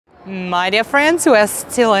My dear friends, we are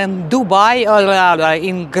still in Dubai, or rather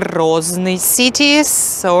in Grozny city.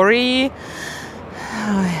 Sorry,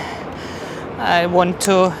 I want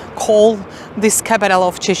to call this capital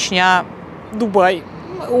of Chechnya Dubai.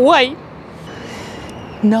 Why?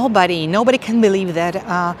 Nobody can believe that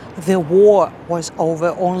the war was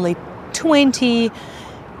over only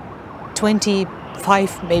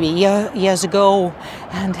 25 maybe years ago.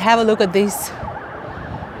 And have a look at this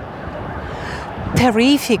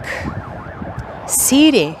terrific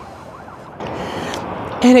city.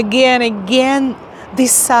 And again,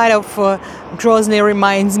 this side of Grozny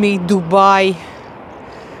reminds me Dubai.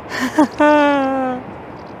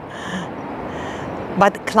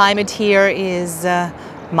 But climate here is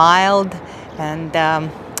mild, and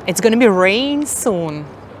it's going to be rain soon,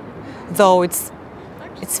 though it's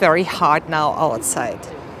very hot now outside.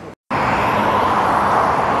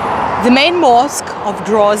 The main mosque of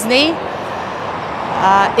Grozny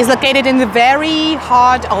is located in the very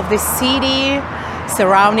heart of the city,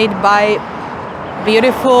 surrounded by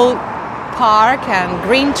beautiful park and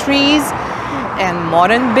green trees and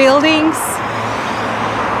modern buildings.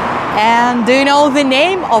 And do you know the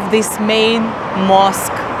name of this main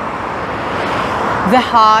mosque? The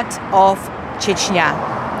heart of Chechnya.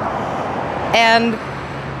 And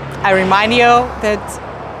I remind you that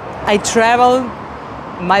I traveled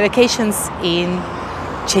my vacations in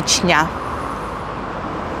Chechnya.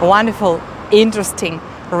 A wonderful, interesting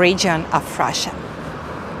region of Russia.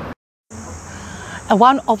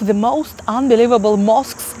 One of the most unbelievable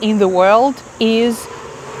mosques in the world is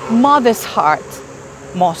Mother's Heart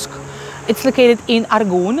Mosque. It's located in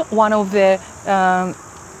Argun.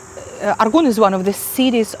 Argun is one of the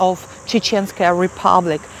cities of Chechenska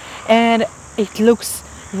Republic, and it looks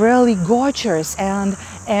really gorgeous and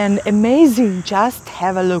amazing. Just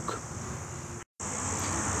have a look.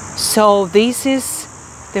 So this is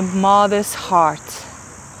the Mother's Heart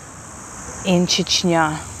in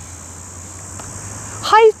Chechnya.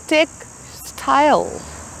 High-tech style.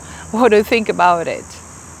 What do you think about it?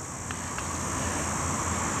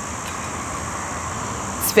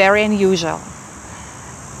 It's very unusual.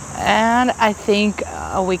 And I think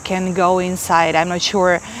we can go inside. I'm not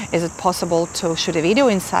sure is it possible to shoot a video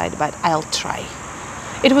inside, but I'll try.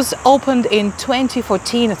 It was opened in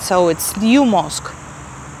 2014, so it's new mosque.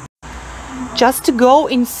 Just to go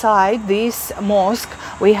inside this mosque,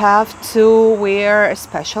 we have to wear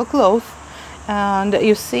special clothes. And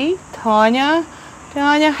you see, Tanya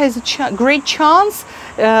has a great chance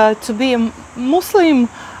to be a Muslim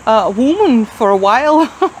woman for a while.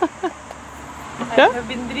 I have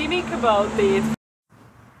been dreaming about it.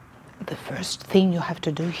 The first thing you have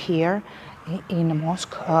to do here in a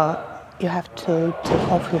mosque, you have to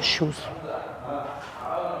take off your shoes.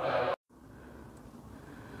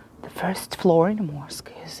 The first floor in a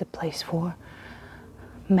mosque is a place for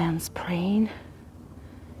men's praying,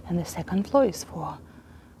 and the second floor is for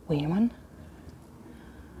women.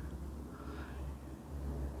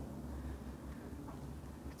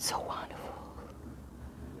 It's so wonderful.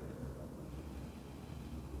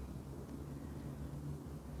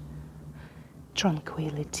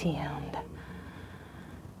 Tranquility and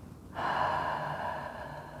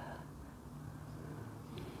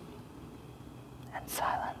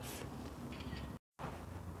silence.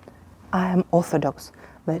 I am Orthodox,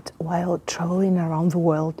 but while traveling around the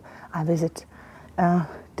world, I visit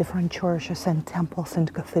different churches and temples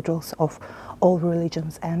and cathedrals of all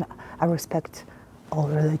religions, and I respect all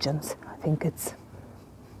religions. I think it's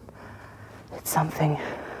something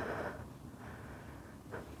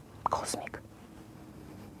cosmic.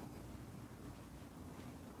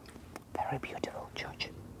 Very beautiful church,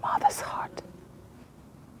 Mother's Heart.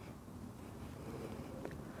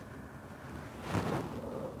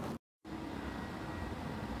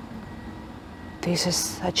 This is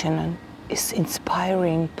such an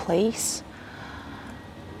inspiring place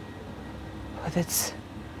with its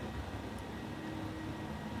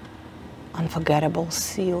unforgettable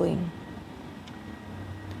ceiling.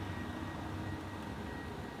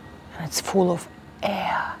 And it's full of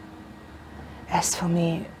air. As for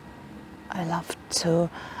me, I love to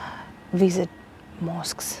visit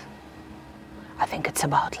mosques. I think it's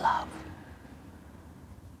about love.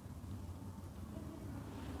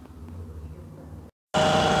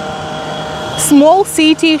 Small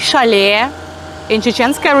city Shashlyk in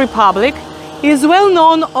Chechenska Republic is well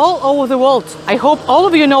known all over the world. I hope all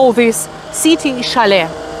of you know this city Shashlyk,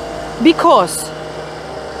 because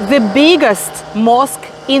the biggest mosque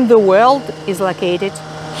in the world is located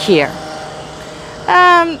here.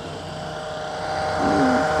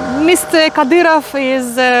 Mr. Kadyrov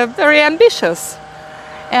is very ambitious,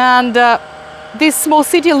 and this small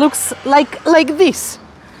city looks like this.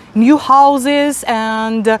 New houses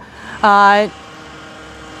and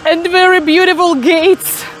very beautiful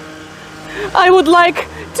gates. I would like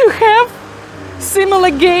to have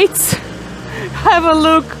similar gates. Have a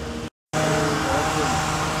look.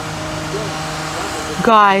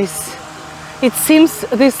 Guys, it seems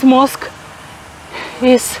this mosque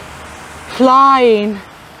is flying.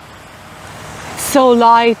 It's so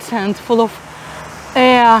light and full of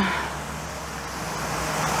air.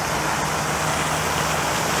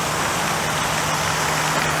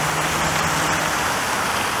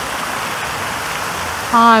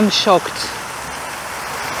 I'm shocked.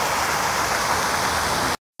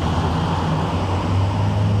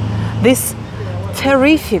 This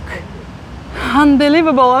terrific,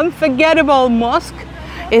 unbelievable, unforgettable mosque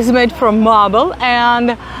is made from marble,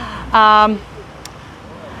 and I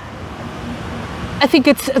think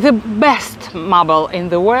it's the best marble in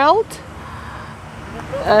the world.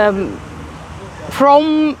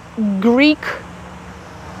 From Greek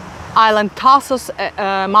island Tassos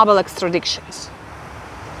marble extractions.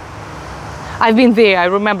 I've been there, I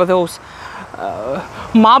remember those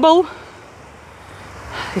marble.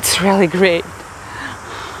 It's really great.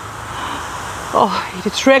 Oh, it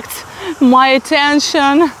attracts my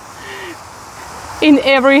attention in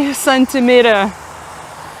every centimeter.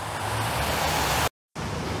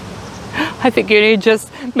 I think you need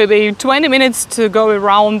just maybe 20 minutes to go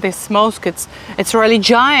around this mosque. It's really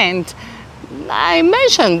giant. I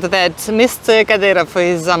mentioned that Mr. Kadyrov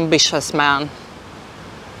is an ambitious man.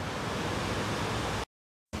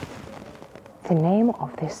 The name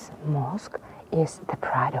of this mosque is the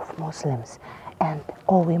Pride of Muslims, and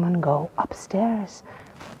all women go upstairs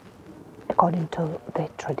according to the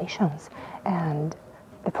traditions, and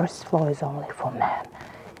the first floor is only for men.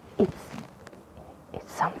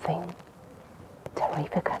 It's something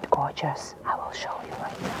terrific and gorgeous. I will show you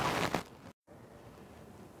right now.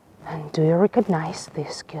 And do you recognize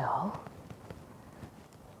this girl?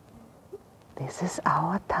 This is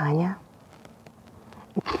our Tanya.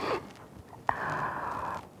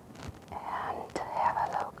 And have a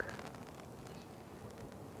look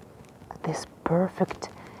at this perfect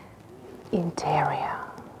interior.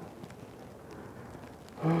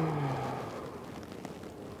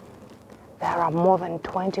 There are more than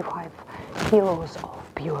 25 kilos of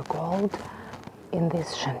pure gold in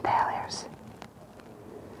these chandeliers.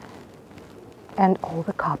 And all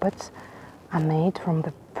the carpets are made from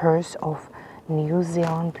the furs of New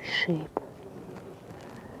Zealand sheep.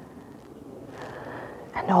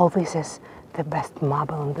 And all this is the best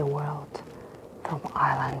marble in the world from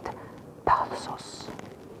island Tassos.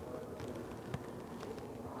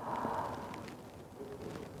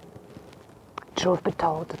 Truth be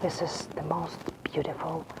told, this is the most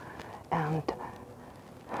beautiful and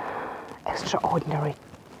extraordinary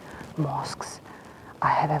mosques I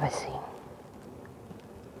have ever seen.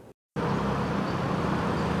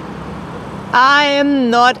 I am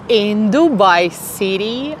not in Dubai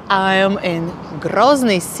city, I am in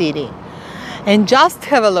Grozny city. And just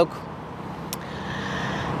have a look.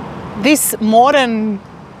 This modern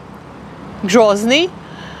Grozny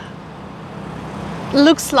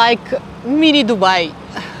looks like mini Dubai.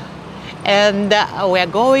 And we're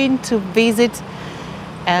going to visit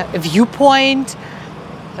a viewpoint,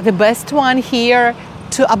 the best one here,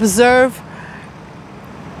 to observe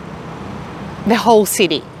the whole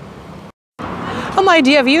city. Oh, my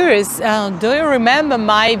dear viewers, do you remember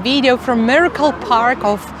my video from Miracle Park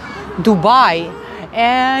of Dubai?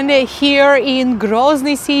 And here in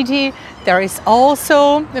Grozny city there is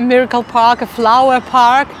also a Miracle Park, a flower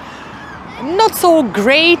park, not so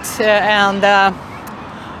great and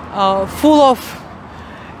full of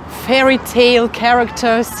fairy tale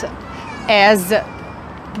characters as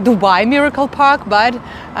Dubai Miracle Park, but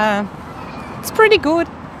it's pretty good.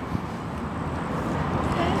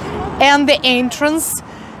 And the entrance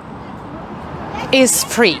is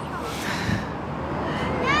free.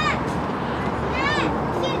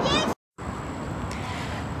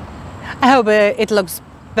 I hope it looks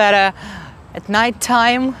better at night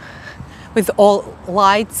time with all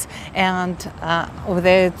lights and with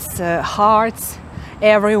its hearts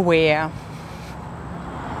everywhere.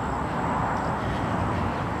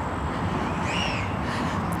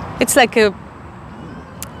 It's like a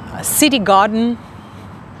city garden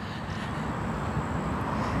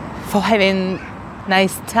for having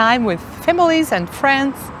nice time with families and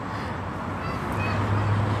friends.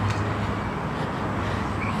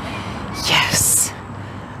 Yes,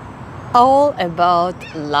 all about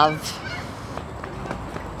love.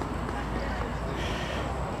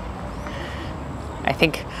 I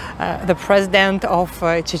think the president of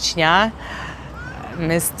Chechnya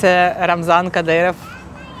Mr. Ramzan Kadyrov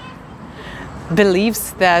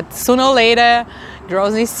believes that sooner or later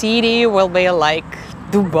Grozny city will be like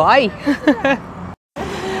Dubai.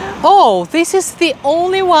 Oh, this is the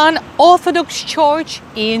only one Orthodox church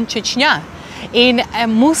in Chechnya, in a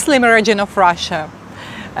Muslim region of Russia.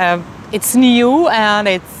 It's new and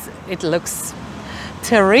it looks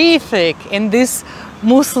terrific in this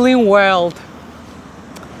Muslim world.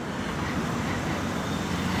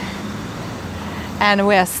 And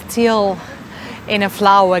we are still in a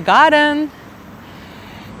flower garden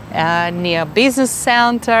near business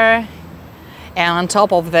center, and on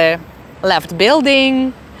top of the left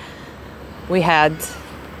building we had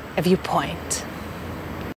a viewpoint.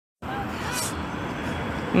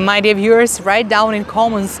 My dear viewers, write down in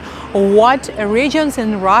comments what regions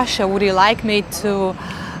in Russia would you like me to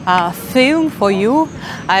film for you.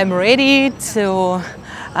 I'm ready to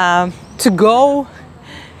go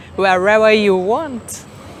wherever you want.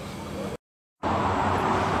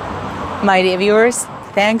 My dear viewers,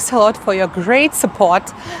 thanks a lot for your great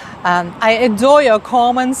support. I adore your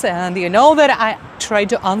comments, and you know that I try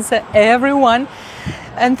to answer everyone.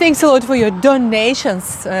 And thanks a lot for your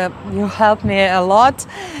donations. You help me a lot,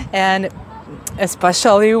 and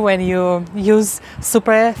especially when you use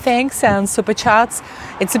super thanks and super chats.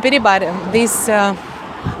 It's a pity, but this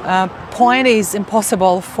point is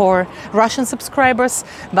impossible for Russian subscribers,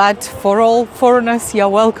 but for all foreigners, you're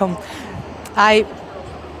welcome. I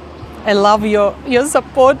love your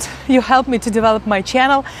support. You help me to develop my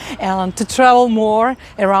channel and to travel more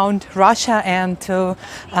around Russia and to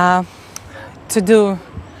do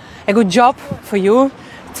a good job for you,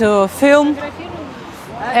 to film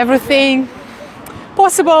everything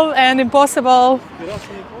possible and impossible.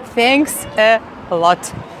 Thanks a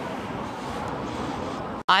lot.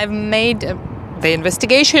 I've made the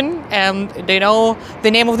investigation, and they know the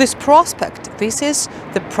name of this prospect. This is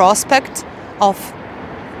the prospect of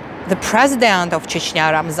the president of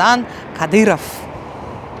Chechnya, Ramzan Kadyrov.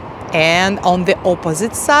 And on the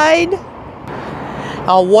opposite side,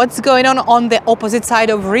 what's going on the opposite side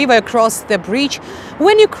of river, across the bridge?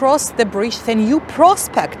 When you cross the bridge, the new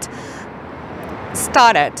prospect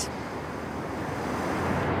started.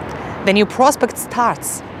 The new prospect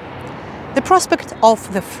starts. The prospect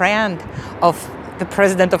of the friend of the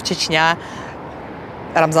president of Chechnya,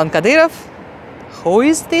 Ramzan Kadyrov. Who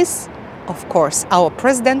is this? Of course, our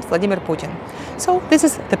president, Vladimir Putin. So this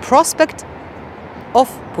is the prospect of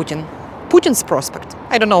Putin. Putin's prospect.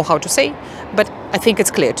 I don't know how to say, but I think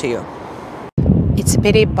it's clear to you. It's a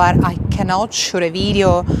pity, but I cannot shoot a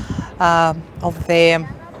video of the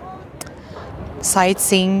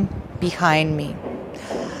sightseeing behind me.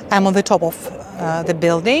 I'm on the top of the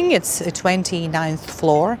building. It's a 29th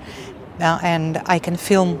floor, and I can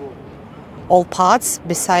film all parts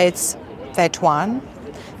besides that one.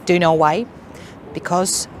 Do you know why?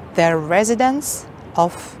 Because the residence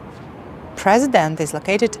of president is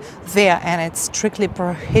located there, and it's strictly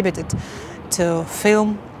prohibited to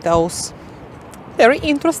film those very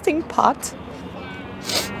interesting parts.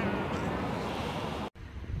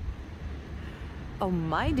 Oh,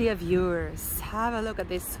 my dear viewers, have a look at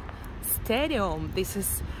this stadium. This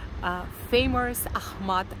is famous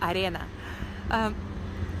Akhmat Arena.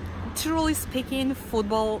 Truly speaking,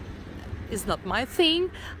 football is not my thing,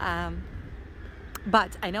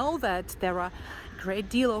 but I know that there are a great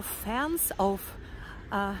deal of fans of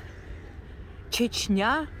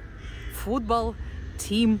Chechnya football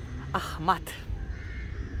team Akhmat.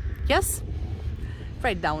 Yes?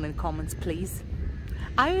 Write down in comments, please.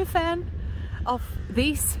 I'm a fan of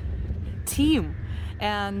this team,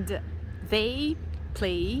 and they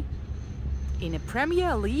play in a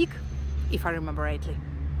Premier League, if I remember rightly.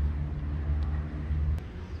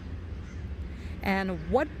 And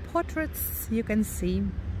what portraits you can see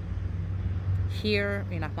here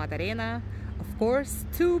in Akhmat Arena? Of course,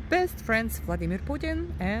 two best friends, Vladimir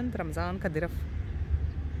Putin and Ramzan Kadyrov.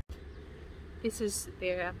 This is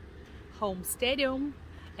their home stadium,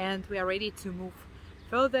 and we are ready to move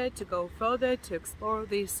further, to go further, to explore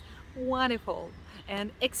this wonderful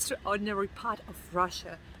and extraordinary part of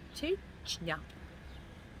Russia, Chechnya.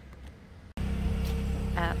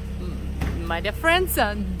 My dear friends,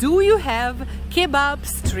 do you have kebab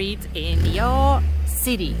street in your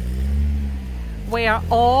city, where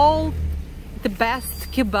all the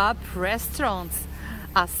best kebab restaurants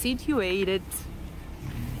are situated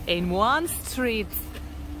in one street,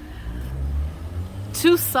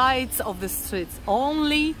 two sides of the streets,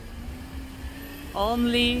 only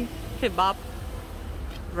kebab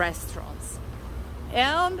restaurants?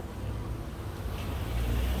 And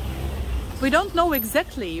we don't know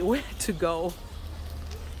exactly where to go.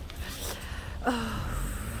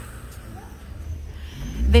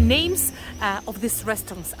 The names of these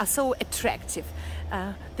restaurants are so attractive.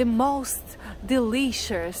 The most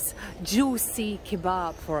delicious, juicy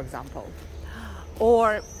kebab, for example,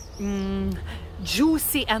 or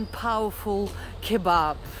juicy and powerful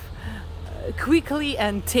kebab, quickly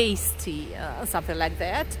and tasty, something like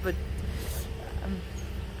that. But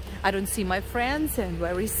I don't see my friends. And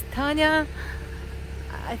where is Tanya?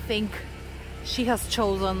 I think she has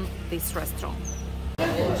chosen this restaurant.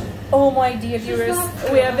 Oh my dear viewers,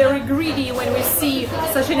 we are very greedy when we see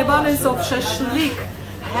such an abundance of shashlyk.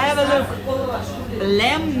 Have a look.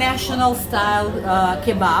 Lamb national style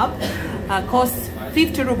kebab costs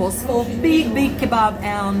 50 rubles for big kebab,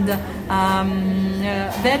 and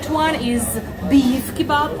that one is beef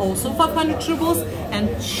kebab, also 500 rubles, and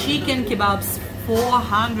chicken kebabs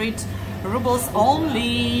 400 rubles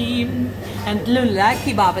only. And lula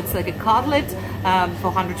kebab, it's like a cutlet,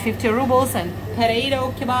 450 rubles, and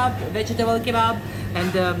potato kebab, vegetable kebab,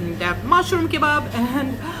 and the mushroom kebab,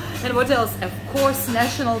 and what else? Of course,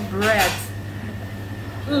 national bread.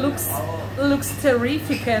 Looks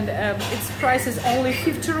terrific, and its price is only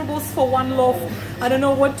 50 rubles for one loaf. I don't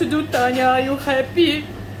know what to do, Tanya. Are you happy?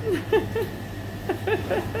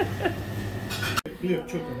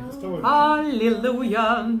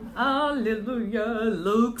 Hallelujah, hallelujah.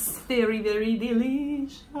 Looks very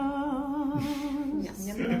delicious.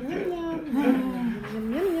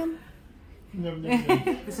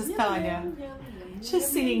 This is Tanya. She's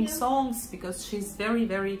singing songs because she's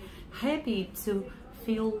very happy to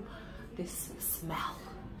feel this smell.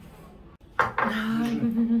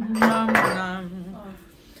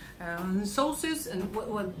 Sauces and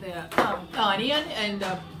what the onion and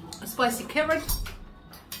spicy carrot.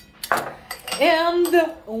 And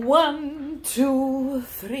 1, 2,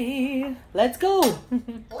 3, let's go.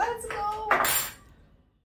 Let's go.